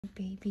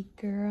Baby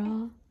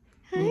girl.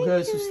 Hi,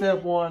 Okay, so guys.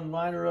 step one,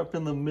 line her up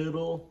in the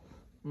middle.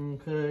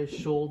 Okay,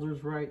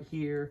 shoulders right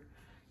here.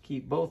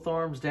 Keep both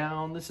arms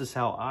down. This is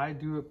how I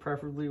do it,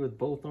 preferably with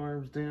both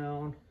arms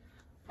down.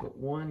 Put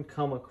one,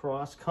 come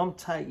across, come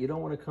tight. You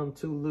don't want to come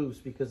too loose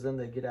because then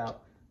they get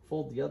out.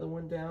 Fold the other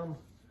one down,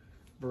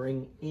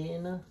 bring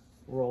in,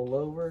 roll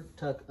over,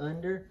 tuck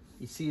under.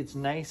 You see it's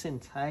nice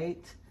and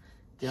tight.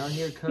 Down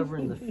here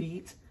covering the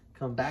feet.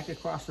 Come back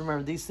across.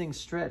 Remember, these things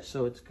stretch,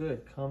 so it's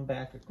good. Come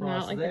back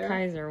across Not like there. the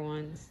Kaiser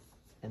ones.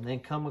 And then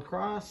come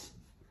across.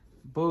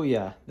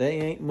 Booyah. They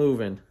ain't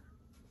moving.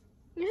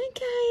 Hi,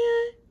 Kaya.